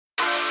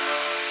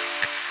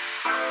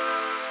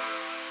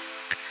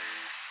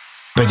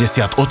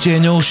50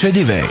 odtieňov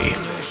šedivej.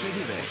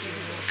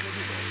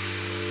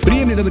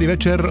 Príjemný dobrý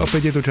večer,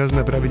 opäť je tu čas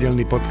na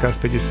pravidelný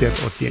podcast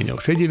 50 odtieňov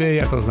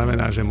šedivej a to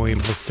znamená, že mojím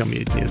hosťom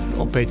je dnes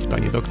opäť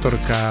pani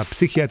doktorka,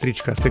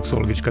 psychiatrička,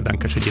 sexuologička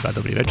Danka Šedivá.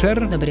 Dobrý večer.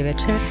 Dobrý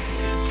večer.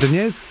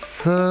 Dnes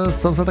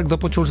som sa tak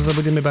dopočul, že sa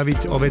budeme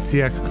baviť o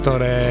veciach,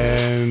 ktoré,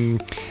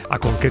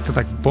 ako keď to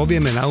tak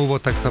povieme na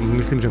úvod, tak sa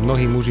myslím, že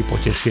mnohí muži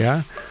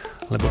potešia,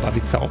 lebo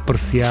baviť sa o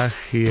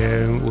prsiach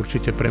je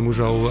určite pre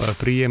mužov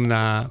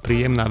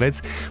príjemná vec.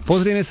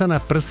 Pozrieme sa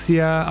na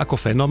prsia ako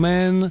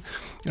fenomén,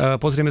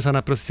 pozrieme sa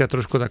na prsia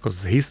trošku ako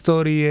z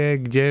histórie,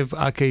 kde v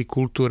akej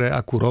kultúre,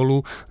 akú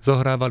rolu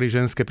zohrávali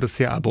ženské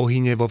prsia a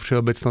bohyne vo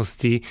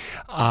všeobecnosti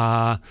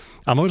a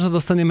možno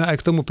dostaneme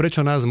aj k tomu,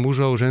 prečo nás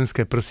mužov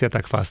ženské prsia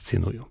tak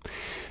fascinujú.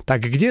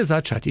 Tak kde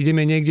začať?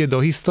 Ideme niekde do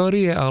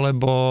histórie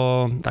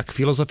alebo tak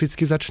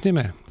filozoficky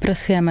začneme?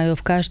 Prsia majú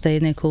v každej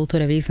jednej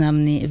kultúre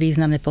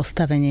významné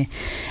postavenie,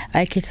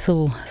 aj keď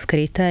sú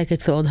skryté, aj keď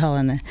sú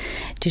odhalené.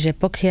 Čiže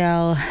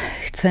pokiaľ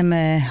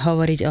chceme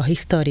hovoriť o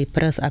histórii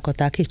prs ako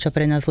takých, čo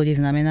pre nás ľudí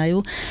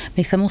znamenajú,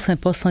 my sa musíme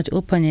posunúť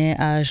úplne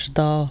až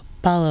do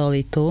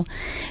paleolitu.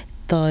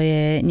 To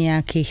je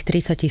nejakých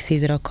 30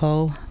 000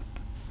 rokov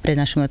pred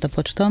našim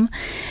letopočtom.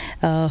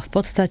 V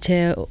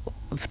podstate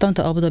v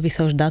tomto období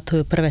sa už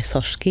datujú prvé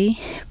sošky,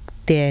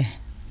 tie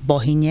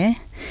bohyne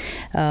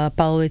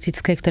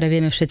paleolitické, ktoré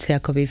vieme všetci,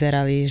 ako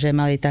vyzerali, že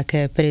mali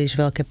také príliš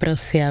veľké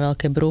prsia,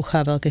 veľké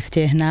brúcha, veľké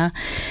stehná,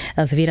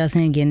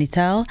 zvýraznený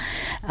genitál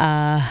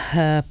a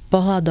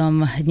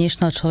pohľadom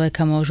dnešného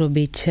človeka môžu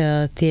byť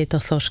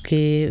tieto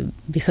sošky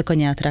vysoko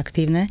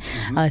neatraktívne,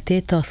 ale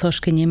tieto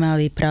sošky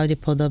nemali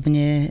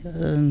pravdepodobne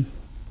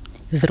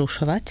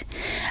vzrušovať,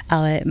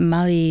 ale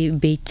mali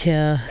byť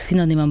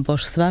synonymom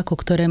božstva, ku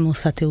ktorému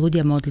sa tí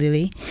ľudia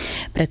modlili,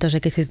 pretože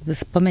keď si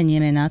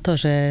spomenieme na to,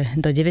 že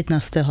do 19.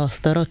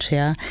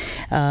 storočia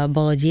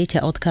bolo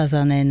dieťa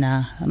odkázané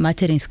na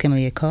materinské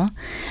mlieko,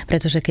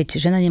 pretože keď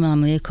žena nemala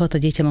mlieko,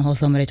 to dieťa mohlo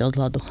zomrieť od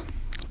hladu.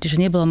 Čiže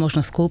nebolo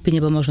možno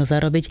skúpiť, nebolo možno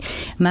zarobiť.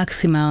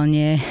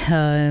 Maximálne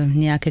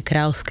nejaké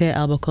krávské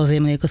alebo kozie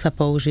mlieko sa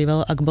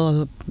používalo, ak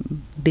bolo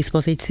v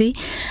dispozícii.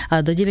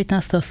 Ale do 19.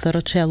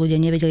 storočia ľudia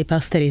nevedeli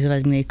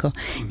pasteurizovať mlieko.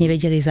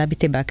 Nevedeli zabiť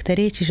tie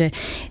baktérie, čiže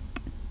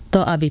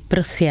to, aby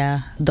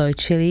prsia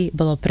dojčili,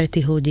 bolo pre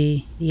tých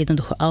ľudí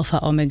jednoducho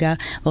alfa omega,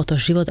 bol to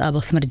život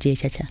alebo smrť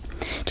dieťaťa.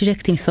 Čiže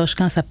k tým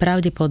soškám sa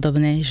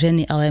pravdepodobne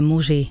ženy, ale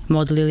muži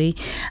modlili,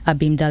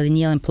 aby im dali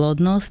nielen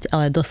plodnosť,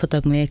 ale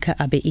dostatok mlieka,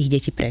 aby ich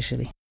deti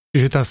prežili.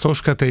 Čiže tá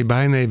soška tej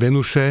bajnej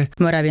Venuše,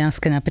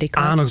 moravianske napríklad.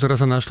 Áno, ktorá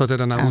sa našla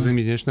teda na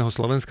území dnešného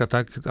Slovenska,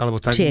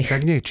 Čiech.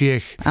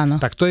 Čiech.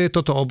 Áno. Tak to je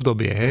toto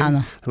obdobie, hej?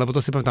 Áno. Lebo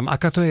to si pamätám,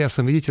 aká to je, ja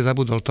som, vidíte,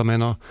 zabudol to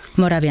meno.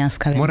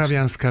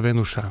 Moravianska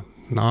Venuša.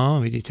 No,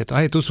 vidíte to.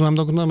 Aj tu sú mám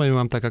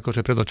tak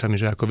akože pred očami,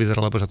 že ako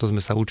vyzeralo, lebo že to sme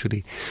sa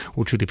učili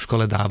v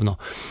škole dávno.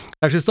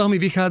 Takže z toho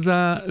mi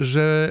vychádza,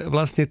 že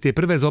vlastne tie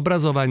prvé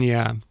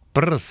zobrazovania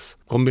prs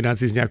v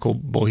kombinácii s nejakou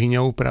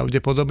bohyňou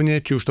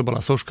pravdepodobne, či už to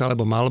bola soška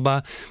alebo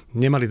malba,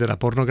 nemali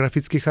teda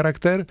pornografický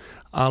charakter,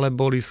 ale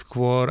boli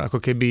skôr ako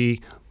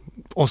keby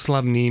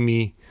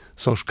oslavnými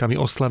soškami,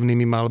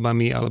 oslavnými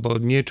malbami alebo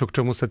niečo,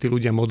 k čomu sa tí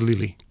ľudia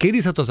modlili.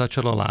 Kedy sa to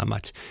začalo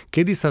lámať?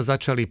 Kedy sa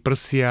začali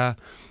prsia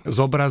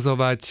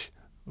zobrazovať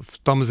v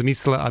tom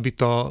zmysle, aby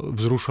to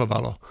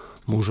vzrušovalo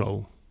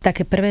mužov?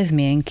 Také prvé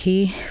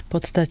zmienky v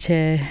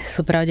podstate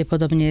sú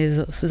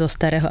pravdepodobne zo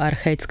starého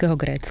archaického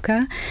Grécka,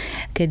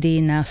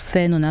 kedy na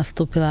scénu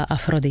nastúpila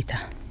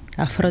Afrodita.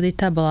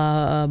 Afrodita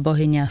bola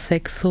bohyňa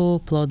sexu,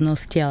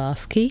 plodnosti a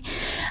lásky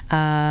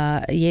a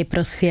jej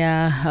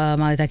prsia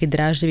mali taký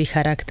dráždivý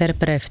charakter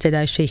pre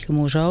vtedajších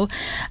mužov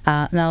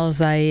a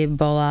naozaj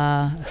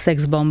bola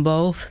sex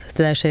bombou v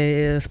vtedajšej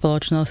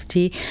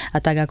spoločnosti a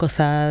tak ako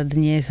sa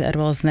dnes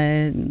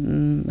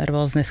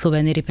rôzne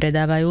suveníry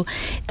predávajú,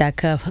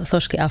 tak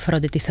sošky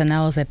Afrodity sa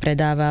naozaj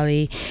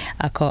predávali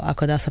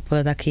ako dá sa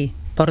povedať taký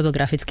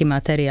pornografický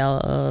materiál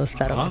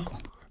staroveku.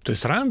 To je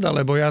sranda,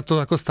 lebo ja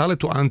to ako stále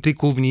tú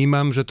antiku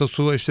vnímam, že to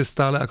sú ešte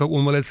stále ako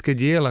umelecké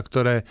diela,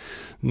 ktoré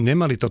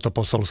nemali toto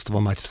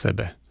posolstvo mať v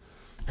sebe.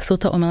 Sú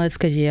to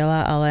umelecké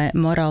diela, ale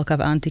morálka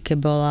v antike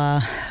bola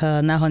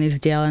nahony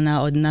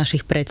vzdialená od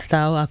našich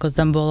predstav, ako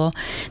tam bolo.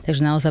 Takže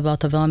naozaj bola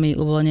to veľmi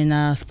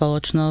uvoľnená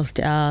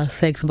spoločnosť a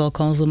sex bol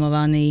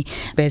konzumovaný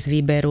bez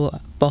výberu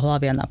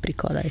pohlavia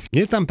napríklad aj.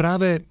 Mne tam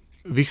práve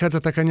vychádza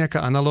taká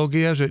nejaká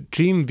analógia, že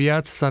čím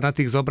viac sa na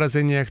tých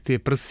zobrazeniach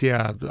tie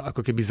prsia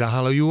ako keby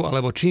zahalujú,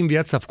 alebo čím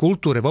viac sa v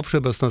kultúre, vo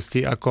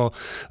všeobecnosti ako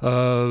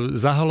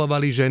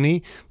zahalovali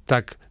ženy,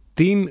 tak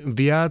tým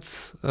viac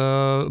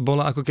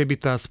bola ako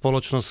keby tá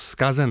spoločnosť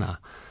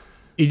skazená.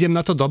 Idem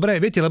na to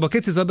dobre? Viete, lebo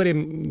keď si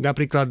zoberiem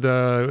napríklad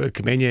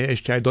kmene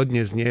ešte aj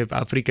dodnes, nie? V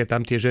Afrike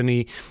tam tie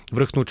ženy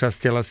vrchnú časť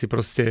tela si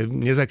proste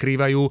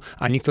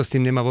nezakrývajú a nikto s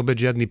tým nemá vôbec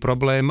žiadny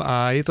problém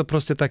a je to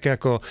proste také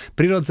ako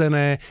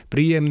prirodzené,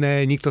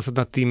 príjemné, nikto sa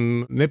nad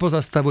tým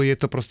nepozastavuje, je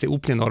to proste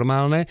úplne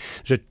normálne,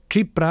 že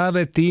či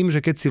práve tým,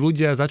 že keď si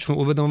ľudia začnú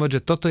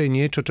uvedomovať, že toto je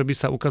niečo, čo by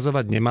sa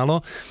ukazovať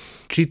nemalo,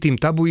 či tým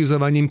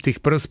tabuizovaním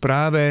tých prs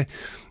práve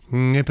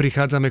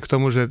neprichádzame k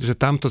tomu, že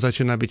tam to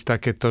začína byť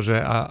takéto, že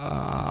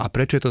a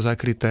prečo je to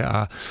zakryté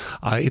a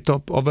je to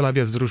oveľa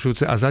viac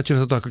vzrušujúce a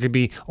začína sa to ako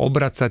keby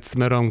obracať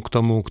smerom k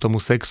tomu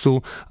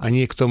sexu a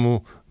nie k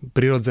tomu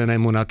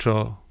prirodzenému, na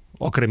čo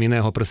okrem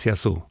iného prsia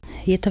sú.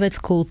 Je to vec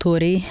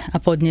kultúry a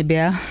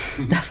podnebia,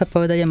 dá sa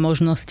povedať aj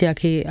možnosti,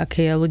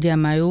 aké ľudia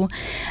majú,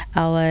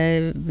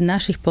 ale v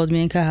našich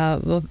podmienkach a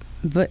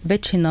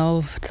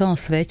väčšinou v celom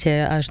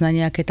svete až na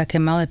nejaké také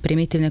malé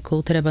primitívne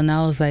kultúry, alebo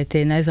naozaj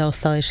tie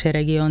najzaostalejšie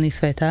regióny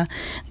sveta,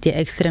 kde je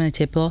extrémne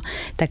teplo,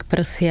 tak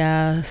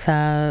prsia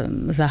sa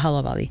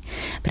zahalovali.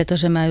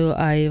 Pretože majú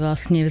aj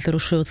vlastne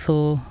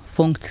vzrušujúcu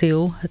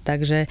funkciu,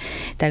 takže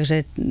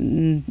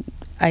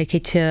aj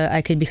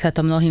keď by sa to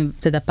mnohým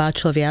teda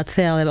páčilo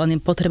viacej, ale oni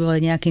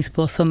potrebovali nejakým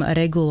spôsobom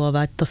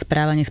regulovať to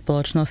správanie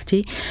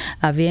spoločnosti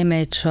a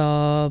vieme, čo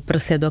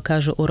prsia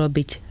dokážu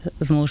urobiť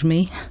s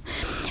mužmi.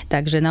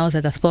 Takže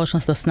naozaj tá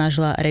spoločnosť to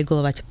snažila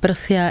regulovať.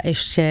 Prsia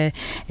ešte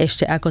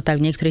ako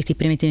tak v niektorých tých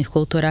primitívnych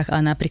kultúrach,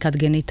 ale napríklad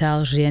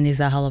genitál žien je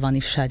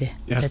zahalovaný všade.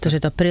 Jasne.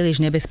 Pretože to príliš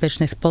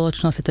nebezpečné,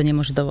 spoločnosť si to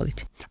nemôže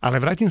dovoliť. Ale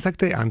vrátim sa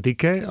k tej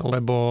antike,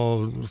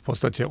 lebo v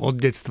podstate od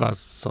detstva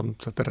som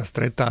sa teraz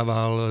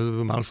stretával,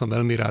 mal som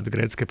veľmi rád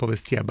grécke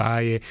povesti a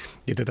báje,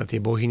 kde teda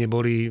tie bohyne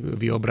boli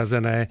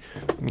vyobrazené,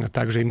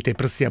 takže im tie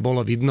prsia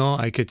bolo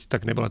vidno, aj keď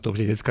tak nebola to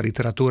úplne detská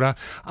literatúra,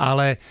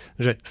 ale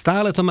že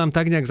stále to mám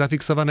tak nejak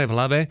zafixované v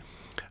hlave,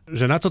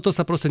 že na toto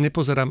sa proste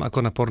nepozerám ako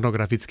na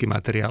pornografický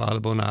materiál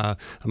alebo na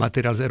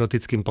materiál s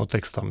erotickým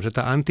podtextom.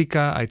 Že tá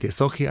antika, aj tie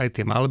sochy, aj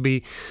tie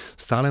malby,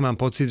 stále mám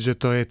pocit, že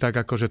to je tak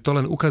ako, že to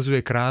len ukazuje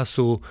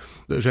krásu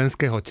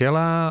ženského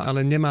tela,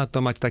 ale nemá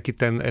to mať taký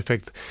ten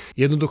efekt.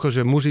 Jednoducho,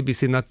 že muži by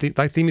si nad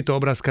týmito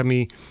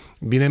obrázkami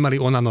by nemali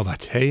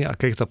onanovať, hej? A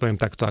keď to poviem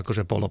takto,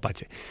 akože po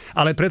lopate.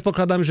 Ale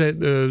predpokladám, že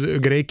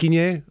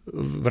Grékyne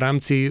v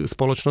rámci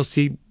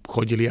spoločnosti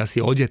chodili asi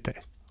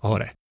odeté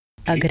hore.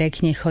 A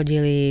Grékne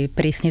chodili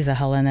prísne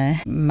zahalené,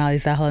 mali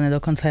zahalené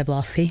dokonca aj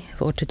vlasy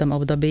v určitom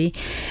období.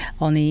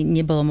 Oni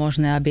nebolo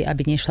možné, aby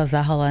nešla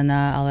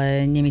zahalená,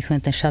 ale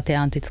nemyslím ten šaty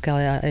antické,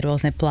 ale aj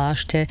rôzne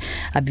plášte,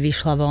 aby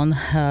vyšla von.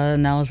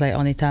 Naozaj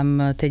oni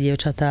tam, tie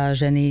dievčatá,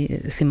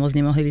 ženy si moc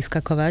nemohli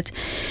vyskakovať.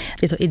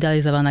 Je to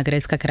idealizovaná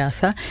grécka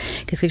krása.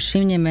 Keď si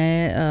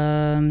všimneme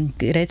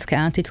grécke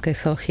antické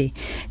sochy,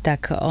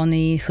 tak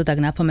oni sú tak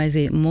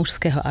napomedzi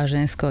mužského a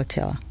ženského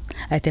tela.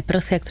 Aj tie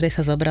prsia, ktoré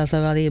sa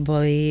zobrazovali,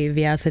 boli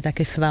viacej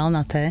také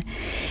svalnaté,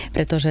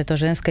 pretože to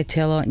ženské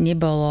telo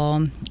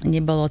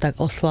nebolo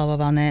tak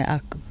oslavované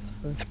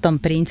v tom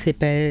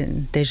princípe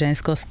tej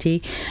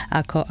ženskosti,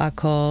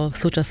 ako v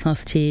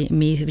súčasnosti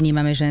my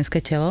vnímame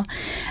ženské telo.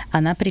 A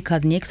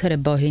napríklad niektoré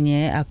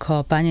bohyne,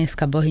 ako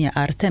panenská bohyňa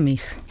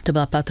Artemis, to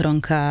bola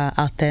patronka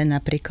Atén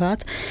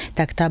napríklad,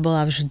 tak tá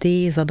bola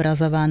vždy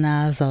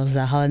zobrazovaná so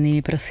zahalenými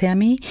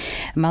prsiami.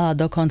 Mala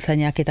dokonca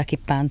nejaký taký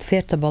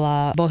pancier, to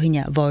bola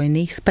bohyňa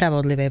vojny,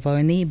 spravodlivej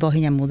vojny,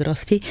 bohyňa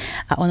múdrosti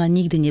a ona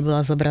nikdy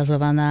nebola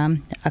zobrazovaná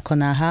ako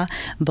nahá.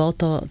 Bol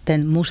to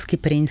ten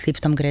mužský princíp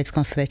v tom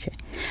gréckom svete.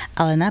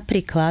 Ale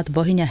napríklad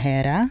bohyňa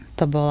Héra,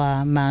 to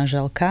bola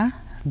manželka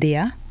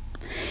Dia,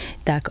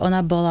 tak ona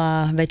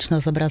bola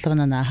väčšinou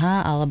zobrazovaná nahá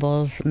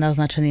alebo s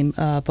naznačeným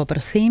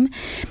poprsím.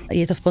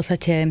 Je to v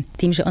podstate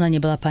tým, že ona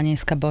nebola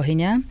panenská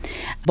bohyňa.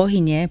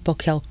 Bohyne,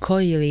 pokiaľ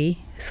kojili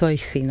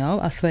svojich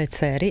synov a svoje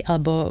dcery,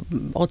 alebo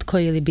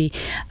odkojili by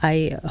aj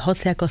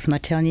hociako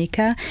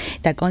smrteľníka,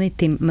 tak oni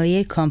tým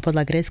mliekom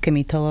podľa gréckej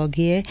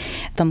mytológie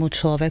tomu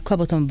človeku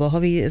alebo tomu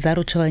bohovi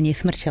zaručovali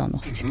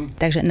nesmrteľnosť.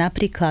 Takže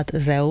napríklad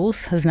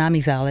Zeus,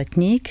 známy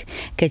záletník,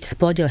 keď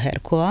splodil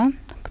Herkula,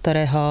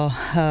 ktorého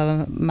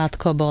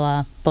matkou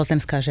bola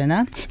pozemská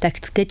žena, tak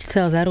keď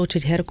chcel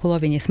zaručiť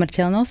Herkulovi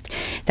nesmrteľnosť,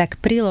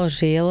 tak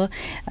priložil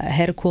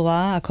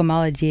Herkula ako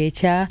malé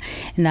dieťa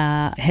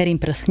na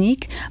Herin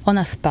prsník.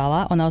 Ona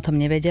spala, ona o tom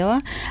nevedela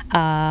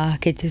a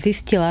keď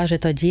zistila, že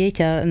to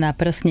dieťa na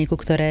prsníku,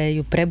 ktoré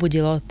ju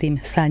prebudilo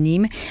tým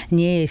saním,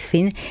 nie je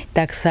syn,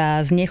 tak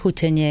sa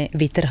znechutene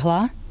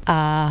vytrhla a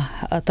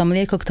to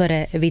mlieko,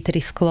 ktoré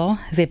vytrisklo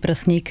z jej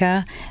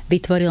prsníka,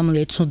 vytvorilo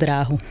mliečnú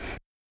dráhu.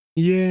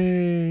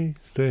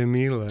 To je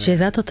milé. Čiže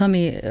za toto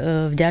my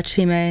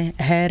vďačíme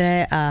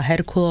Here a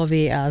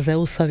Herkulovi a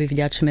Zeusovi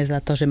vďačíme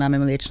za to, že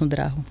máme mliečnú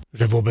dráhu.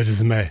 Že vôbec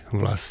sme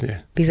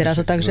vlastne. Vyzerá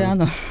to tak, že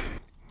áno.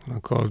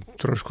 Ako,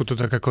 trošku to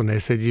tak ako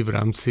nesedí v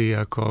rámci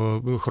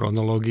ako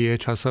chronológie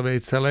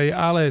časovej celej,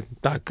 ale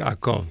tak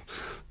ako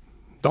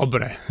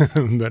dobre,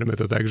 berme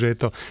to tak, že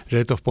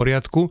je to v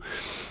poriadku.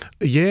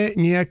 Je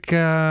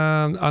nejaká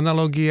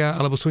analogia,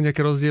 alebo sú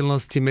nejaké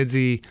rozdielnosti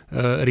medzi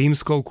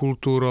rímskou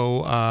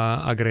kultúrou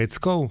a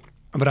gréckou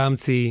v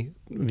rámci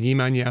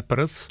vnímania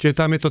prs? Čiže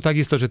tam je to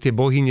takisto, že tie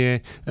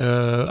bohyne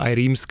aj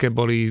rímske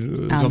boli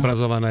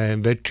zobrazované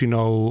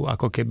väčšinou,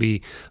 ako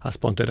keby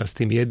aspoň teda s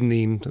tým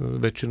jedným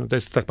väčšinou.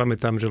 Tak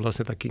pamätám, že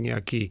vlastne taký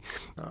nejaký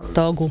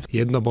togu.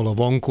 Jedno bolo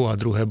vonku a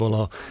druhé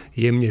bolo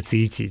jemne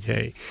cítiť.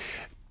 Hej.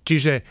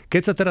 Čiže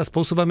keď sa teraz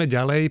posúvame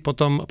ďalej,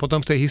 potom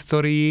v tej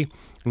histórii,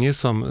 nie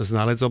som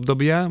znalec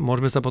obdobia,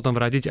 môžeme sa potom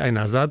vrátiť aj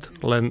nazad,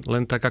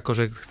 len tak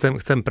akože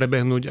chcem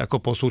prebehnúť ako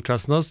po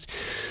súčasnosť.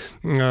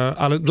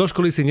 Ale do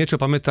školy si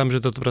niečo pamätám, že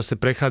to proste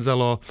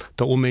prechádzalo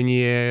to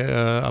umenie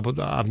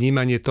a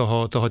vnímanie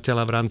toho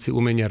tela v rámci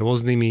umenia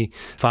rôznymi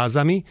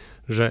fázami,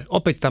 že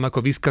opäť tam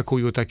ako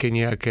vyskakujú také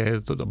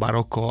nejaké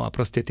baroko a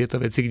proste tieto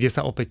veci, kde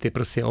sa opäť tie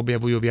prsia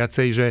objavujú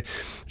viacej,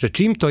 že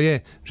čím to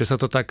je, že sa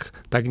to tak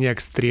nejak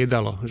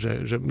striedalo,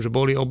 že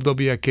boli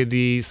obdobia,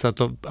 kedy sa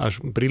to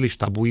až príliš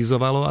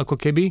tabuizovalo ako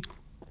keby,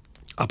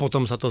 a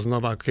potom sa to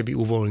znova keby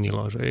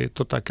uvoľnilo, že je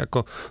to tak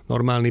ako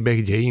normálny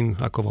beh dejín,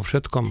 ako vo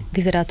všetkom.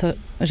 Vyzerá to,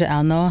 že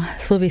áno,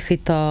 súvisí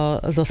to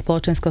so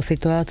spoločenskou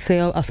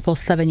situáciou a s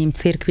postavením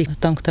cirkvi v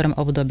tom ktorom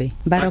období.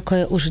 Baroko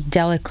je už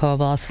ďaleko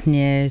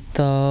vlastne,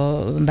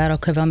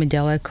 baroko je veľmi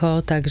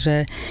ďaleko,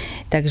 takže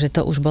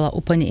to už bola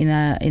úplne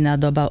iná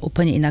doba,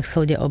 úplne inak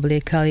sa ľudia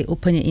obliekali,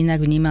 úplne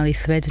inak vnímali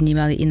svet,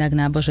 vnímali inak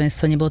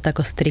náboženstvo, nebolo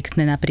tako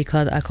striktné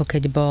napríklad ako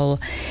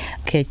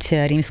keď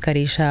Rímska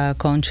ríša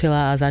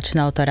končila a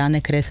začínalo to rané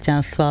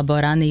kresťanstvo alebo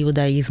raný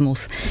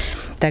judaizmus.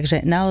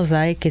 Takže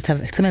naozaj, keď sa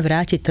chceme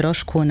vrátiť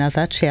trošku na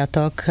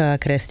začiatok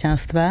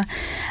kresťanstva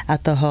a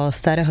toho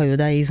starého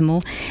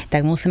judaizmu,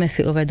 tak musíme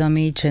si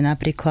uvedomiť, že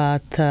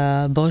napríklad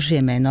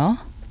Božie meno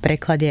v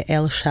preklade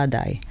El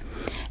Shaddai.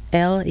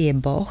 El je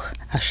Boh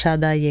a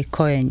Shaddai je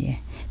kojenie.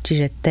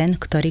 Čiže ten,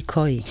 ktorý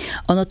kojí.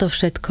 Ono to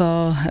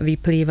všetko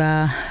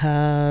vyplýva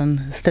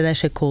z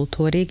tedajšej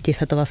kultúry, kde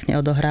sa to vlastne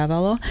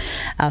odohrávalo.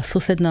 A v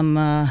susednom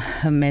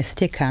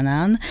meste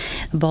Kanán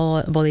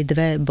boli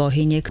dve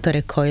bohyne,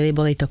 ktoré kojili,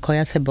 boli to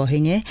kojace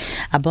bohyne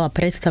a bola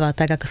predstava,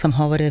 tak ako som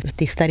hovoril v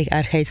tých starých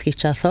archaických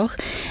časoch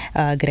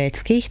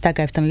gréckych, tak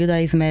aj v tom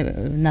judaizme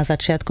na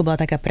začiatku bola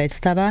taká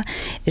predstava,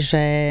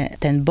 že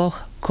ten Boh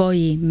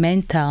kojí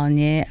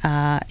mentálne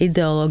a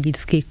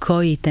ideologicky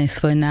kojí ten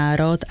svoj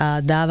národ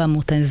a dáva mu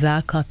ten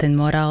základ, ten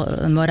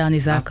morálny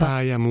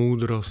základ.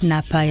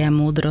 Napája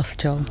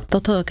múdrosťou.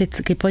 Toto,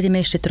 keď pôjdeme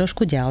ešte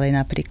trošku ďalej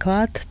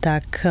napríklad,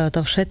 tak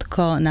to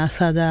všetko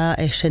nasadá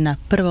ešte na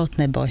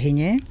prvotné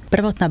bohyne.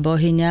 Prvotná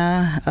bohyňa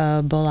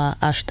bola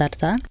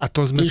Aštarta. A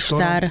to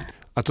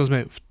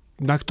sme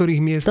na ktorých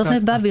miestach? To sme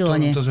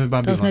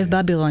v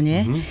Babylone.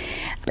 Mm-hmm.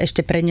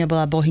 Ešte pred ňou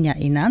bola bohyňa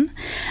Inan,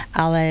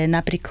 ale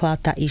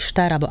napríklad tá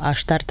Ištar alebo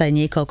Aštarta je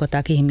niekoľko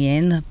takých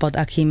mien, pod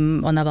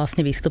akým ona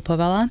vlastne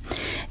vystupovala.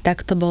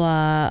 Tak to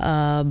bola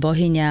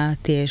bohyňa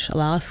tiež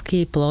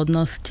lásky,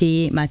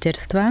 plodnosti,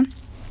 materstva.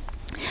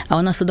 A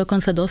ona sa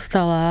dokonca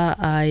dostala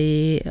aj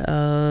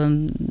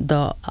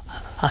do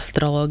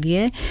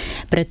astrológie,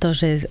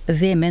 pretože z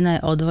jej mena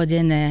je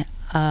odvodené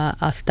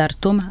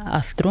Astrum,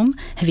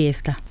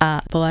 hviezda. A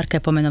polárka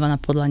je pomenovaná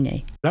podľa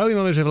nej.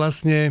 Zaujímavé, že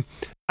vlastne,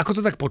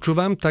 ako to tak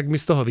počúvam, tak mi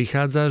z toho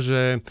vychádza,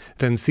 že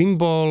ten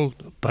symbol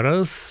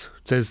prs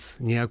cez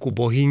nejakú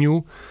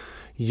bohyňu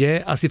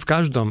je asi v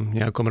každom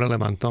nejakom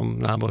relevantnom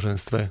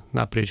náboženstve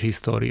naprieč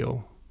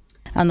históriou.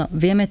 Áno,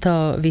 vieme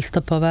to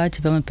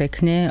vystopovať veľmi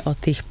pekne od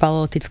tých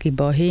paleolitických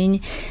bohyň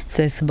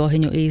cez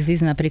bohyňu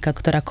Isis, napríklad,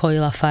 ktorá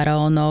kojila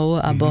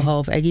faraónov a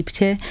bohov v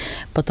Egypte,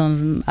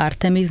 potom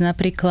Artemis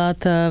napríklad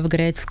v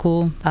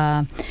Grécku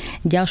a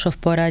ďalšou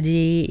v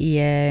poradí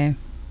je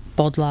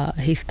podľa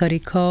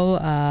historikov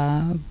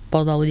a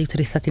podľa ľudí,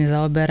 ktorí sa tým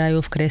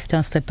zaoberajú v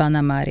kresťanstve Panna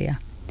Mária.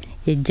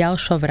 Je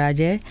ďalšou v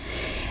rade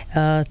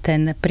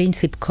ten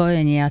princíp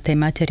kojenia tej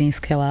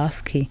materinskej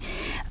lásky,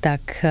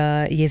 tak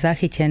je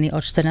zachytený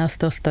od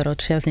 14.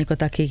 storočia. Vznikol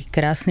taký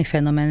krásny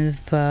fenomén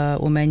v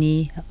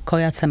umení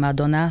kojaca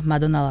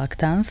Madonna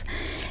lactans.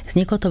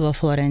 Vzniklo to vo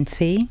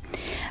Florencii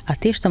a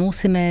tiež to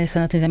musíme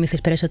sa na tým zamyslieť,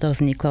 prečo to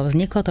vzniklo.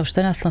 Vzniklo to v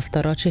 14.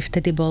 storočí,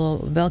 vtedy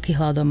bol veľký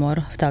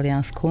hladomor v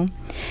Taliansku.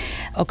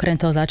 Okrem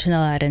toho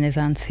začínala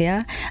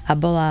renesancia a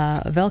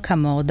bola veľká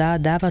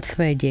móda dávať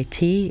svoje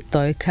deti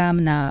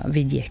dojkám na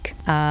vidiek.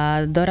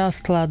 A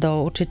dorastla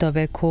do určitého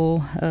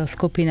veku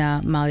skupina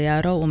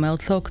maliarov,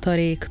 umelcov,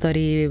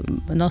 ktorí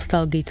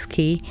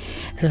nostalgicky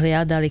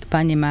vzhliadali k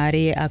Panne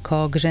Márii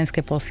ako k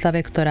ženskej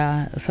postave,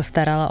 ktorá sa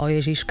starala o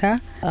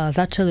Ježiška.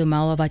 Začali ju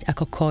malovať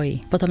ako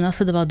koji. Potom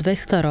nasledovalo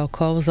 200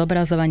 rokov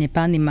zobrazovanie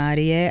Panny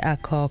Márie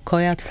ako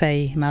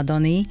kojacej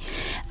Madony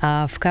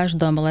a v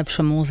každom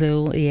lepšom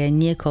múzeu je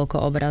niekoľko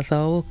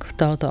obrazov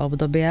tohoto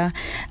obdobia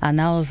a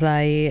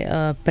naozaj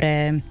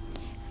pre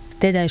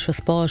vtedajšiu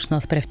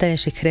spoločnosť, pre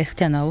vtedajších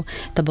kresťanov,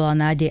 to bola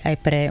nádej aj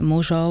pre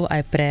mužov,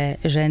 aj pre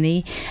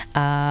ženy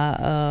a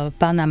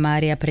Panna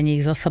Mária pre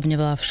nich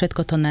zosobňovala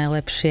všetko to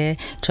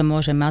najlepšie, čo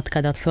môže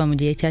matka dať svojmu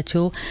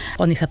dieťaťu.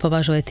 Oni sa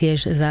považujú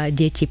tiež za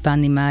deti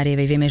Panny Márie.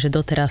 Vieme, že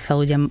doteraz sa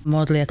ľudia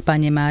modlia k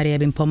Panne Márie,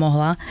 aby im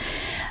pomohla.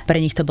 Pre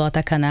nich to bola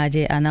taká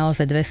nádej a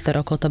naozaj 200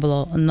 rokov to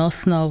bolo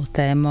nosnou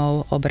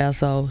témou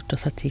obrazov,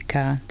 čo sa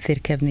týka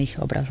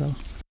cirkevných obrazov.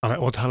 Ale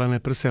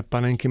odhalené prsia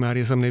Panenky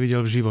Márie som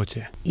nevidel v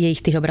živote. Je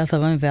ich tých obrazov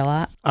veľmi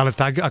veľa. Ale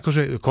tak,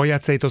 akože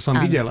kojacej to som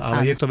videl,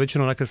 ale je to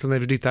väčšinou nakreslené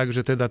vždy tak,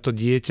 že teda to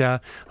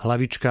dieťa,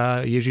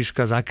 hlavička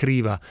Ježiška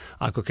zakrýva,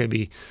 ako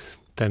keby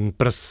ten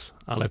prs.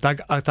 Ale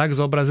tak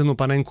zobrazenú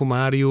panenku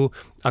Máriu,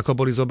 ako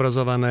boli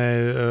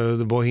zobrazované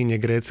bohyne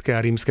grécke a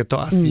rímske, to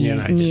asi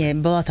nenájdeme. Nie,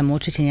 bola tam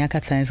určite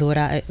nejaká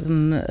cenzúra.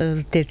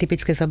 Tie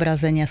typické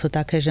zobrazenia sú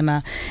také, že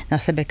má na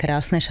sebe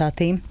krásne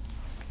šaty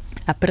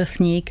a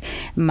prsník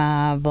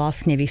má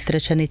vlastne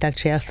vystrečený tak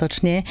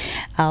čiastočne,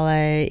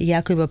 ale je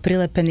ako iba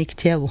prilepený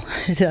k telu,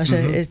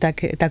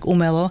 tak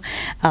umelo,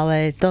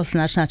 ale to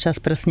značná časť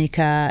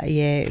prsníka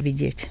je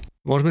vidieť.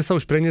 Môžeme sa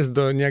už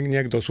preniesť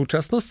nejak do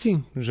súčasnosti?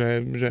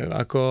 Že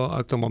ako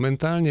to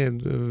momentálne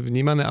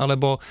vnímané?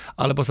 Alebo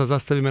sa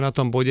zastavíme na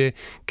tom bode,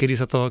 kedy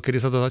sa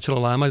to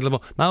začalo lámať?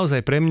 Lebo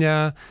naozaj pre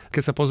mňa,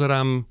 keď sa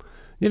pozerám,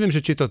 neviem,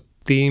 že či to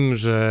tým,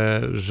 že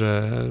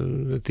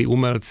tí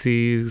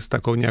umelci s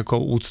takou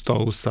nejakou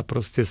úctou sa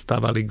proste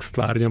stávali k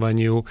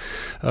stvárňovaniu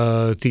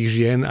tých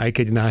žien, aj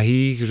keď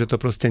nahých, že to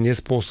proste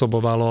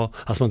nespôsobovalo,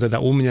 aspoň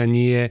teda u mňa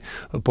nie,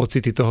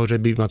 pocity toho, že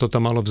by ma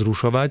toto malo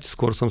vzrušovať.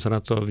 Skôr som sa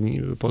na to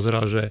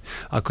pozeral, že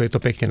ako je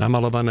to pekne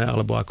namalované,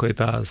 alebo ako je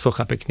tá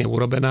socha pekne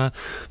urobená.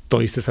 To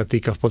isté sa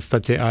týka v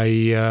podstate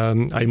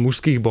aj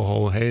mužských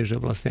bohov, hej, že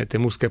vlastne aj tie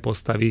mužské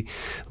postavy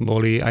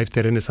boli aj v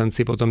tej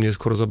renesancii potom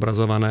neskôr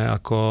zobrazované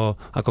ako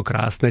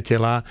krásne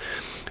tela.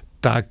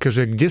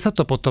 Takže kde sa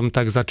to potom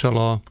tak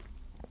začalo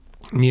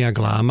nejak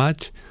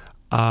lámať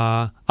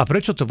a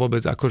prečo to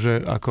vôbec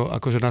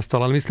akože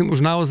nastalo? Ale myslím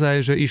už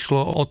naozaj, že išlo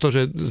o to,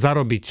 že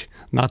zarobiť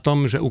na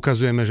tom, že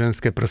ukazujeme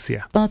ženské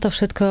prsia. Ono to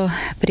všetko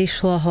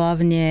prišlo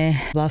hlavne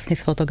vlastne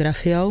s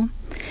fotografiou,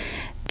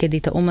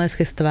 kedy to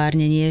umelecké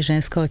stvárnenie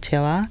ženského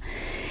tela,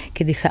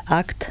 kedy sa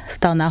akt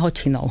stal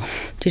nahočinou.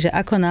 Čiže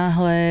ako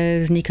náhle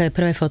vznikali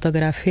prvé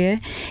fotografie,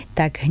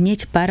 tak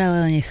hneď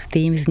paralelne s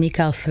tým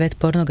vznikal svet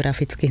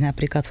pornografických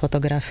napríklad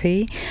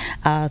fotografií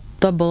a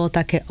to bolo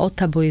také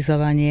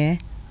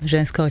otabuizovanie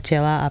ženského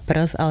tela a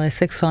prs, ale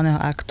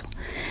sexuálneho aktu.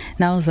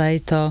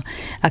 Naozaj to,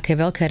 aké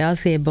veľké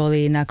razie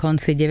boli na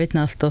konci 19.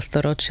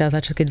 storočia,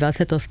 začiatky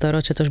 20.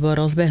 storočia, to už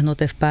bolo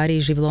rozbehnuté v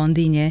Paríži, v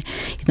Londýne.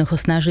 Jednoducho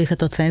snažili sa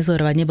to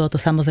cenzurovať, nebolo to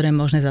samozrejme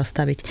možné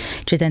zastaviť.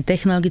 Čiže ten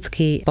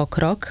technologický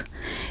pokrok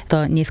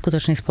to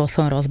neskutočným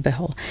spôsobom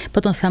rozbehol.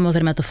 Potom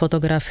samozrejme tú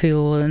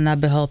fotografiu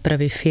nabehol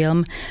prvý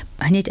film.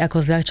 Hneď ako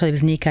začali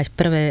vznikať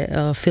prvé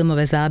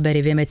filmové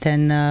zábery, vieme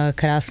ten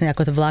krásny,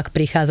 ako to vlak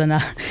prichádza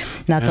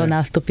na to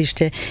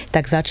nástupište,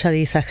 tak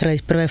začali sa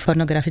chrliť prvé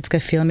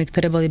pornografické filmy,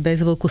 ktoré boli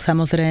bez zvuku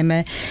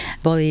samozrejme,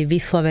 boli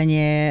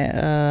vyslovene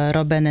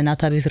robené na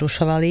to, aby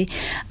vzrušovali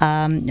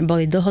a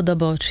boli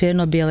dlhodobo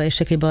čierno-biele,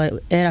 ešte keď bola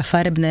éra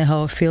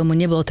farebného filmu,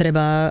 nebolo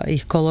treba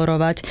ich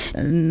kolorovať.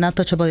 Na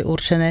to, čo boli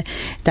určené,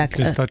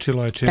 tak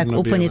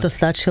úplne to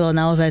stačilo,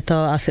 naozaj to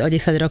asi o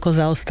 10 rokov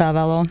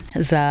zaostávalo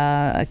za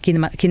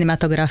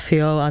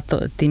kinematografiou a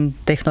tým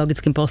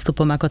technologickým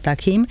postupom ako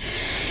takým.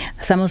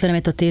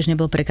 Samozrejme to tiež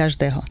nebol pre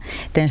každého.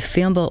 Ten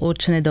film bol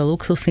určený do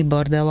luxusných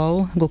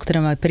bordelov, ku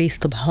ktorým mali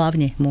prístup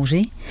hlavne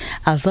muži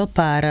a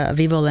zopár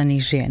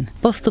vyvolených žien.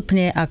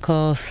 Postupne,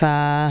 ako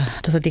sa,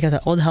 čo sa týka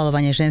toho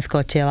odhalovania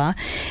ženského tela,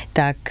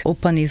 tak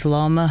úplný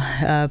zlom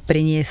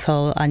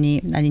priniesol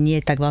ani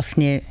nie tak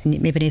vlastne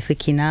nepriniesli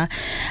kina,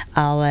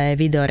 ale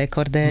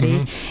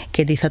videorekordéry,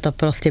 kedy sa to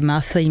proste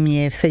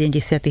masívne v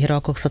 70.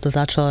 rokoch sa to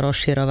začalo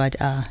rozširovať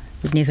a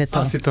dnes je to...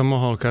 Asi to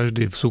mohol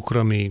každý v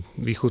súkromí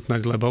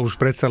vychutnať, lebo už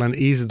predsa len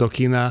ísť do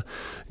kina,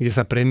 kde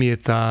sa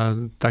premieta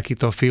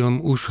takýto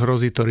film, už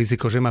hrozí to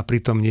riziko, že ma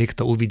pritom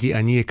niekto uvidí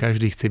a nie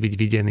každý chce byť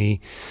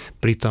videný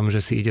pri tom, že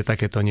si ide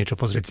takéto niečo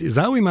pozrieť.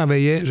 Zaujímavé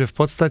je, že v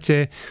podstate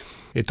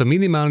je to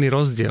minimálny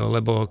rozdiel,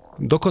 lebo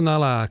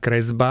dokonalá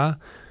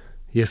kresba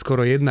je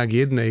skoro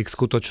 1:1 k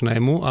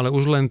skutočnému, ale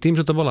už len tým,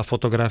 že to bola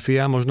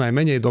fotografia, možno aj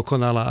menej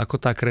dokonalá ako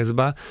tá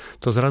kresba,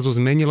 to zrazu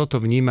zmenilo to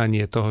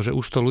vnímanie toho, že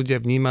už to ľudia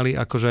vnímali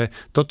ako, že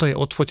toto je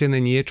odfotené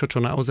niečo, čo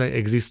naozaj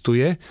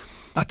existuje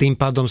a tým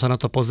pádom sa na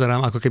to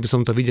pozerám, ako keby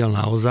som to videl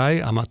naozaj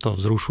a ma to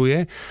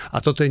vzrušuje.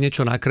 A toto je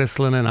niečo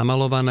nakreslené,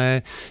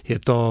 namalované, je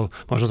to,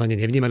 možno to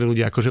nevnímali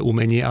ľudia akože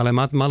umenie, ale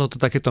malo to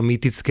takéto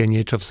mýtické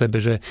niečo v sebe,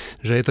 že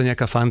je to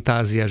nejaká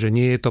fantázia, že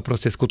nie je to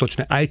proste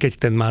skutočné, aj keď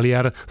ten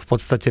maliar v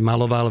podstate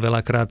maloval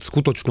veľakrát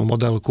skutočnú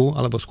modelku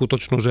alebo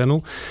skutočnú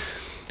ženu.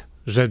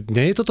 Že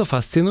nie je toto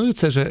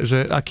fascinujúce,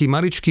 že aký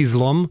maličký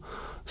zlom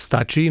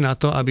stačí na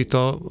to, aby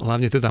to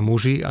hlavne teda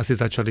muži asi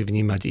začali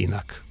vnímať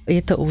inak.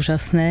 Je to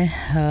úžasné,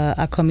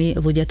 ako my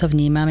ľudia to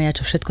vnímame a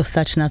čo všetko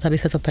stačí na to, aby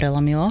sa to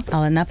prelomilo.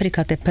 Ale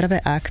napríklad tie prvé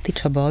akty,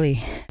 čo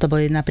boli, to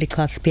boli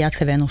napríklad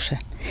spiace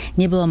Venuše.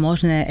 Nebolo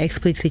možné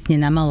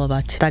explicitne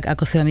namalovať, tak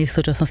ako si ho my v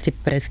súčasnosti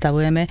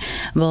predstavujeme.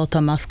 Bolo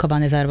to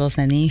maskované za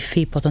rôzne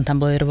nymfy, potom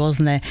tam boli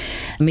rôzne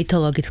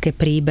mytologické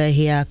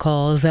príbehy,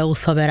 ako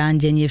Zeusové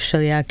randenie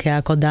všelijaké,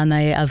 ako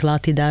Danaje a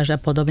Zlatý dáž a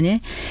podobne.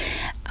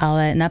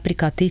 Ale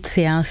napríklad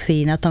Tician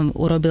si na tom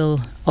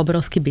urobil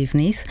obrovský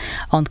biznis.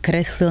 On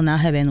kreslil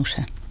nahé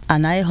Venuše. a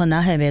na jeho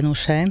nahé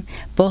Venuše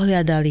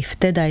pohliadali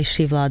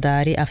vtedajší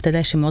vládári a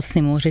vtedajší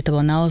mocní muži, to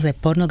bol naozaj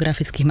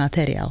pornografický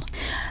materiál.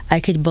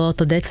 Aj keď bolo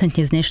to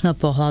decentne z dnešného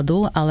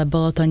pohľadu, ale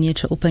bolo to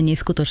niečo úplne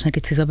neskutočné,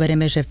 keď si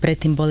zoberieme, že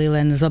predtým boli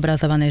len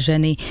zobrazované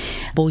ženy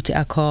buď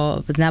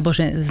ako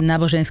z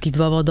náboženských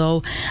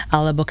dôvodov,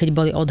 alebo keď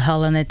boli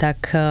odhalené,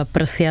 tak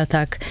prsia,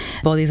 tak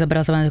boli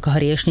zobrazované ako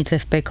hriešnice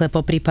v pekle,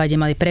 po prípade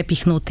mali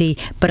prepichnutý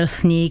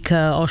prsník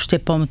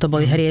oštepom, to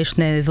boli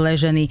hriešne zlé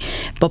ženy,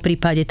 po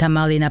prípade tam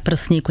mali na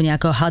prsníku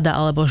nejakého hada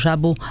alebo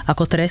žabu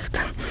ako trest.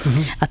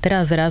 A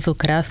teraz zrazu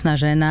krásna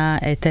žena,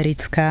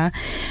 eterická,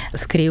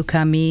 s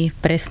krivkami,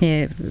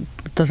 presne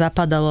to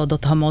zapadalo do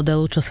toho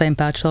modelu, čo sa im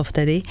páčilo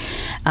vtedy.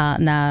 A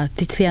na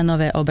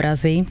Ticianové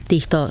obrazy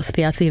týchto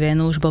spiacich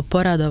Venúš bol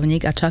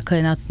poradovník a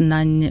čakali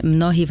na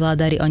mnohí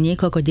vládari o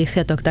niekoľko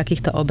desiatok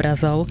takýchto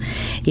obrazov.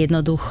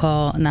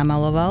 Jednoducho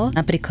namaloval.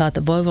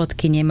 Napríklad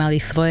vojvodky nemali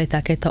svoje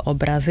takéto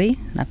obrazy,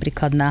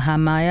 napríklad nahá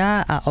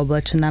Maja a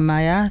oblečená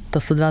Maja.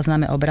 To sú dva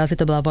známe obrazy.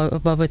 To bola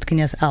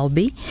vojvodkyňa z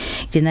Alby,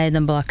 kde na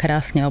jednom bola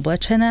krásne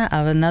oblečená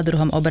a na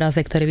druhom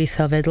obraze, ktorý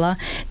visel vedľa,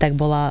 tak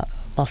bola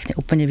vlastne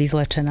úplne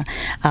vyzlečená.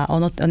 A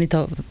oni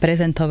to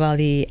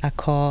prezentovali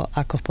ako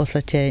v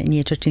podstate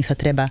niečo, čím sa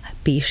treba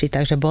píšiť.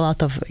 Takže bola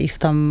to v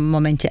istom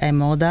momente aj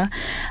móda,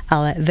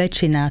 ale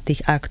väčšina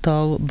tých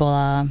aktov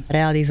bola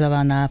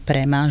realizovaná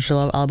pre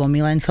manželov alebo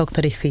milencov,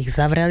 ktorých si ich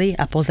zavreli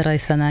a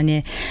pozerali sa na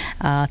ne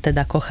a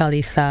teda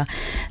kochali sa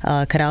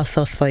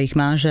krásou svojich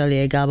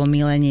manželiek alebo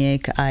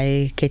mileniek,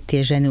 aj keď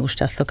tie ženy už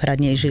častokrát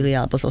nežili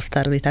alebo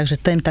zostarli. Takže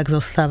to im tak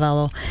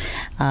zostávalo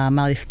a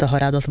mali z toho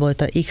radosť. Boli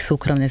to ich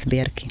súkromné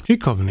zbierky.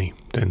 Šikovný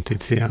ten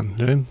Tician,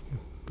 že?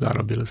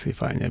 Zarobil si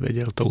fajne,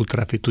 vedel to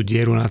utrafiť, tú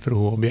dieru na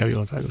trhu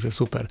objavil, takže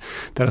super.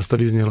 Teraz to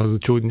vyznelo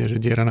čudne,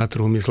 že diera na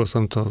trhu, myslel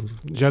som to,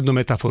 žiadnu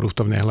metaforu v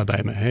tom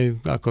nehľadajme, hej?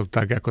 Ako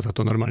sa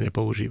to normálne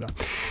používa.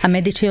 A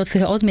Medičiovci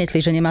ho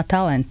odmietli, že nemá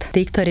talent.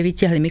 Tí, ktorí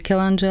vytiahli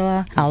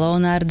Michelangela a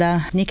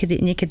Leonarda,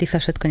 niekedy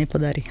sa všetko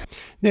nepodarí.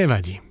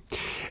 Nevadí.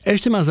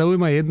 Ešte ma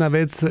zaujíma jedna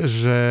vec,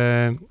 že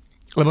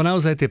lebo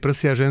naozaj tie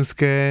prsia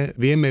ženské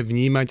vieme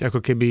vnímať ako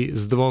keby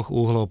z dvoch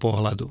uhlov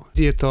pohľadu.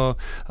 Je to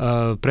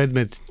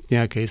predmet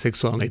nejakej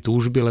sexuálnej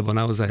túžby, lebo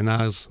naozaj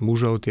nás,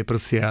 mužov, tie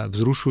prsia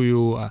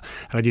vzrušujú a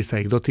radi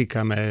sa ich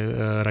dotýkame,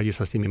 radi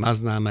sa s nimi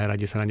maznáme,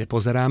 radi sa na ne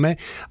pozeráme,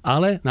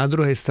 ale na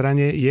druhej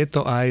strane je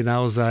to aj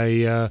naozaj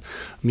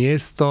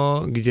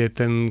miesto, kde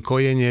ten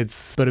kojenec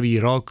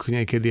prvý rok,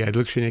 niekedy aj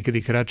dlhšie, niekedy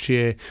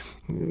kratšie,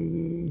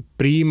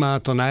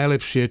 prijíma to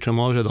najlepšie, čo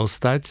môže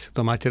dostať,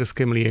 to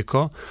materské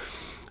mlieko.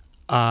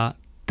 A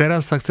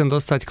teraz sa chcem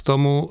dostať k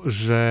tomu,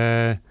 že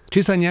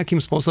či sa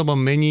nejakým spôsobom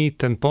mení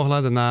ten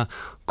pohľad na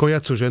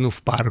kojacu ženu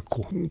v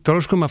parku.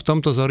 Trošku ma v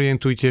tomto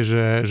zorientujte,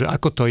 že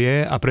ako to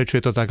je a prečo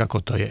je to tak, ako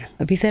to je.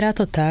 Vyzerá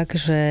to tak,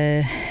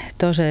 že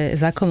to, že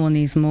za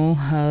komunizmu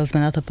sme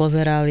na to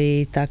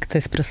pozerali tak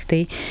cez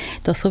prsty,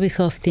 to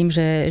súviselo s tým,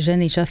 že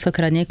ženy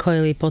častokrát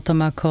nekojili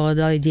potom, ako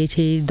dali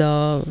deti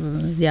do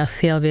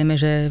jasiel. Vieme,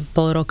 že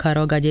pol roka,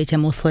 rok a dieťa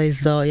muselo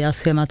ísť do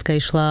jasiel, matka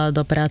išla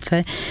do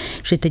práce,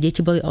 že tie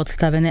deti boli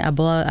odstavené a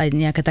bola aj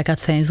nejaká taká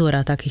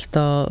cenzúra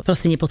takýchto,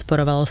 proste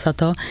nepodporovalo sa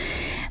to.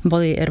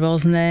 Boli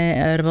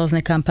rôzne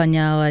kampane,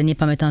 ale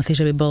nepamätám si,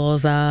 že by bolo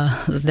za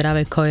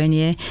zdravé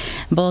kojenie.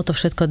 Bolo to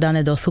všetko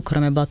dané do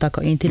súkromia, bola to ako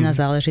intimná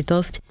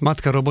záležitosť.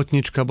 Matka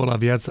robotnička bola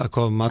viac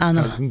ako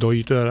matka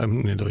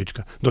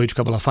dojička.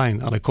 Dojička bola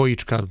fajn, ale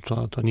kojička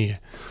to nie.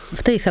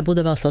 Vtedy sa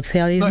budoval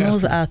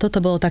socializmus a toto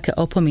bolo také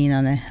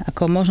opomínané.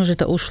 Ako možno, že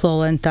to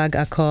ušlo len tak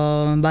ako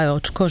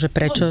bajočko, že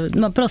prečo.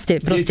 No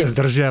proste. Dieťa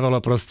zdržiavalo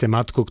proste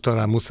matku,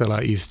 ktorá musela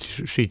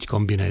ísť šiť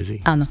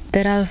kombinézy. Áno.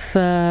 Teraz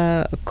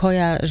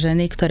koja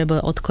ženy, ktoré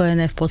boli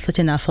odkojené v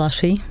podstate na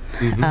flaši.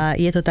 A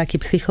je to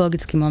taký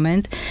psychologický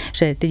moment,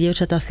 že tie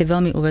dievčatá si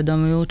veľmi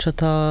uvedomujú,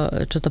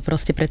 čo to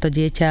proste pre to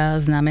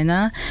dieťa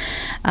znamená.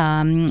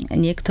 A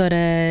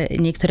niektoré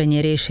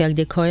neriešia,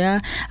 kde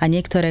koja a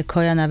niektoré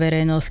koja na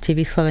verejnosti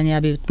vyslovene,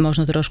 aby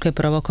možno trošku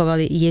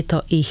provokovali. Je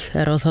to ich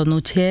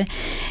rozhodnutie.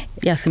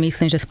 Ja si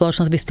myslím, že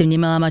spoločnosť by s tým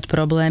nemala mať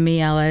problémy,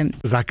 ale...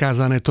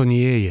 Zakázané to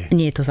nie je.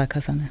 Nie je to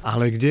zakázané.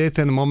 Ale kde je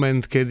ten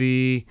moment,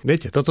 kedy...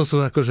 Viete, toto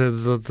sú akože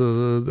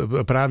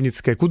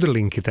právnické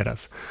kudrlinky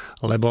teraz.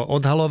 Lebo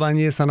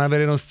odhalovanie sa na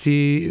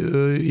verejnosti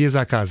je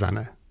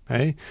zakázané.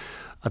 Hej?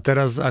 A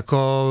teraz ako...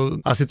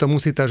 Asi to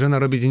musí tá žena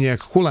robiť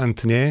nejak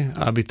kulantne,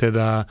 aby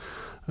teda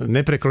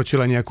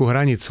neprekročila nejakú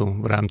hranicu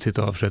v rámci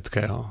toho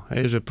všetkého.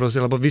 Hej, že proste,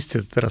 lebo vy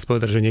ste teraz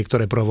povedali, že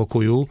niektoré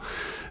provokujú,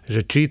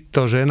 že či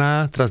to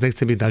žena, teraz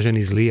nechce byť na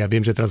ženy zlý, ja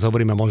viem, že teraz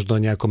hovoríme možno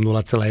o nejakom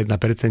 0,1%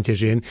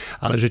 žien,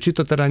 ale že či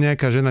to teda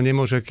nejaká žena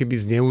nemôže keby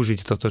zneužiť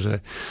toto,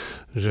 že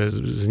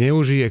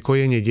zneužije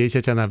kojenie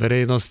dieťaťa na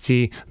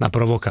verejnosti na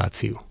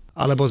provokáciu.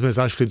 Alebo sme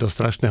zašli do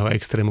strašného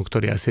extrému,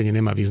 ktorý asi ani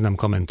nemá význam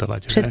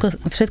komentovať.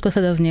 Všetko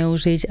sa dá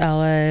zneužiť,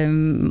 ale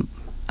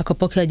ako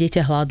pokiaľ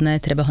dieťa hladné,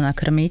 treba ho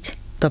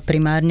nakrmiť. to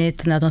primárne,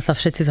 na tom sa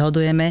všetci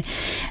zhodujeme.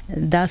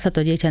 Dá sa to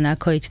dieťa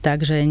nakojiť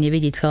tak, že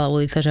nevidí celá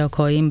ulica, že ho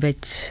kojím, veď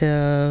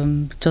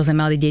čo sme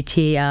mali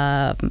deti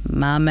a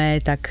máme,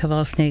 tak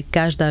vlastne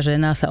každá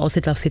žena sa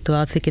ocitla v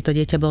situácii, keď to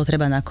dieťa bolo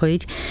treba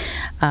nakojiť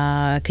a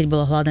keď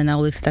bolo hladné na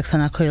ulici, tak sa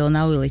nakojilo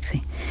na ulici.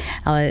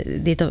 Ale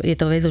je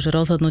to vec už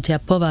rozhodnutia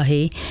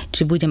povahy,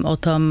 či budem o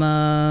tom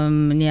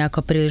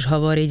nejako príliš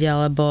hovoriť,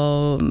 alebo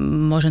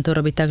môžem to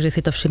robiť tak, že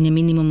si to všimne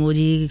minimum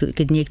ľudí,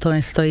 keď niekto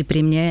len stojí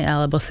pri mne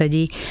alebo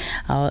sedí,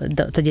 ale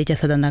to dieťa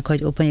sa dá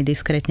nakojiť úplne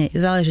diskrétne.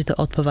 Záleží to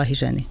od povahy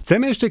ženy.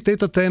 Chceme ešte k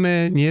tejto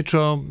téme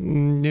niečo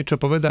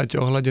povedať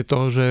ohľade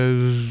toho, že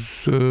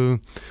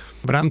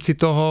v rámci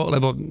toho,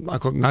 lebo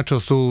ako na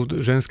čo sú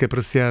ženské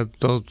prsia,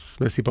 to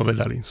sme si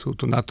povedali. Sú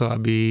tu na to,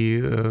 aby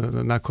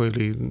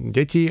nakojili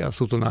deti a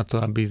sú tu na to,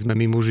 aby sme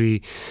my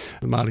muži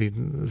mali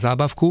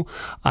zábavku.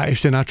 A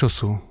ešte na čo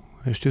sú?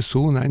 Ešte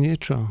sú na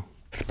niečo?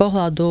 Z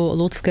pohľadu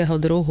ľudského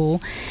druhu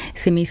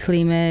si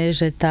myslíme,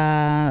 že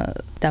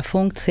tá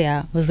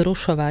funkcia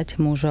vzrušovať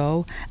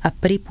mužov a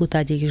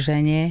pripútať ich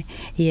žene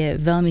je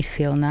veľmi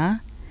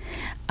silná.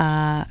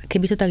 A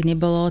keby to tak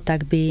nebolo,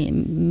 tak by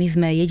my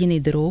sme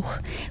jediný druh,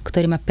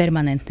 ktorý má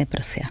permanentné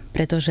prsia.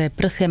 Pretože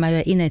prsia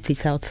majú aj iné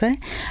cicavce,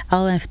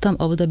 ale len v tom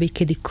období,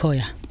 kedy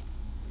koja.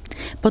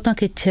 Potom,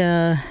 keď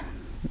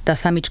tá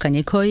samička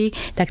nekojí,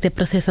 tak tie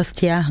prsia sa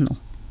stiahnu.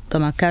 To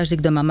má každý,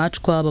 kto má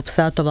mačku alebo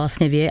psa, to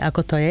vlastne vie,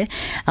 ako to je.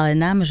 Ale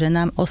nám,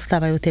 ženám,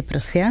 ostávajú tie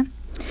prsia,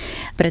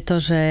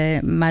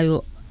 pretože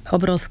majú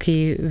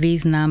obrovský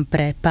význam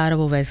pre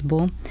párovú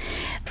väzbu.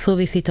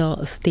 Súvisí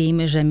to s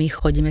tým, že my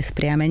chodíme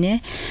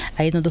spriamene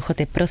a jednoducho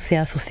tie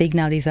prsia sú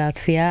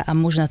signalizácia a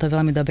muži na to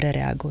veľmi dobre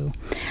reagujú.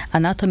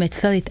 A na tom je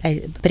celý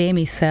aj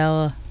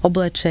priemysel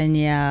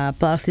oblečenia,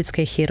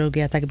 plastickej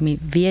chirurgie, tak my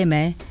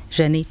vieme,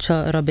 ženy,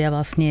 čo robia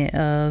vlastne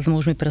s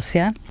mužmi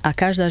prsia. A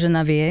každá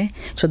žena vie,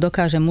 čo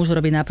dokáže muž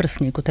robiť na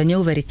prsníku. To je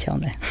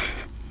neuveriteľné.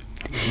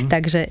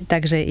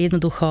 Takže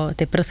jednoducho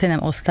tie prsia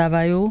nám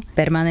ostávajú,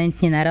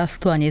 permanentne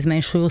narastú a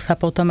nezmenšujú sa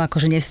potom,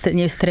 akože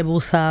nevstrebú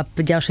sa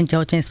ďalším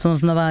tehotenstvom,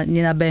 znova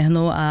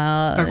nenabehnú.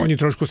 Tak oni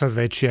trošku sa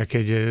zväčšia,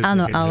 keď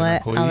áno,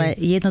 ale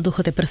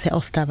jednoducho tie prsia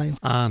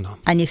ostávajú. Áno.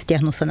 A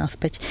nestiahnu sa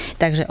naspäť.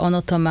 Takže ono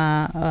to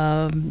má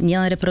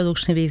nielen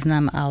reprodukčný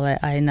význam, ale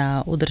aj na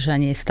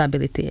udržanie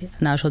stability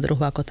nášho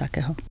druhu ako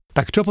takého.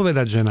 Tak čo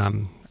povedať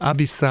ženám?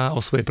 Aby sa o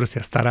svoje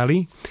prsia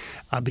starali,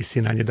 aby si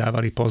na ne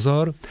dávali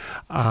pozor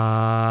a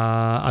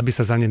aby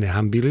sa za ne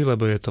nehambili,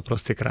 lebo je to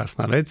proste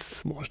krásna vec.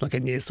 Možno keď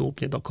nie sú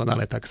úplne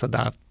dokonalé, tak sa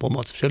dá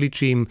pomôcť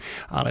všeličím,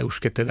 ale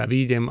už keď teda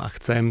výjdem a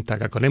chcem,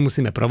 tak ako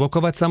nemusíme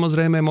provokovať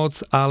samozrejme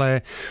moc,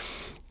 ale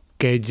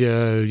keď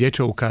je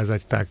čo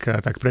ukázať,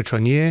 tak prečo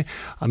nie?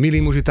 A milí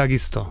muži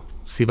takisto.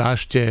 Si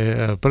vážte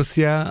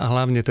prsia a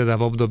hlavne teda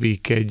v období,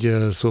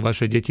 keď sú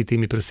vaše deti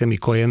tými prsiami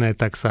kojené,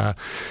 tak sa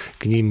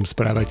k ním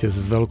správajte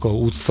s veľkou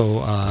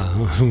úctou a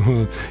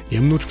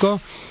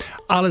jemnúčko.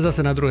 Ale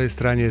zase na druhej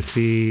strane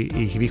si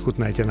ich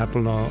vychutnajte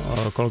naplno,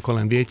 koľko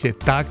len viete,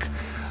 tak,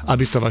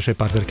 aby to vašej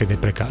partnerke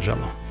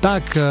neprekážalo.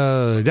 Tak,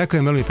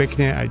 ďakujem veľmi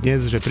pekne aj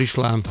dnes, že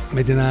prišla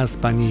medzi nás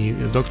pani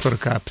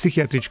doktorka,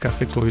 psychiatrička,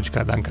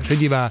 sexologička Danka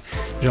Šedivá.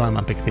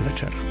 Želám vám pekný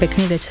večer.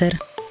 Pekný večer.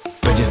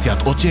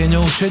 50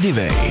 odtieňov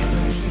šedivej.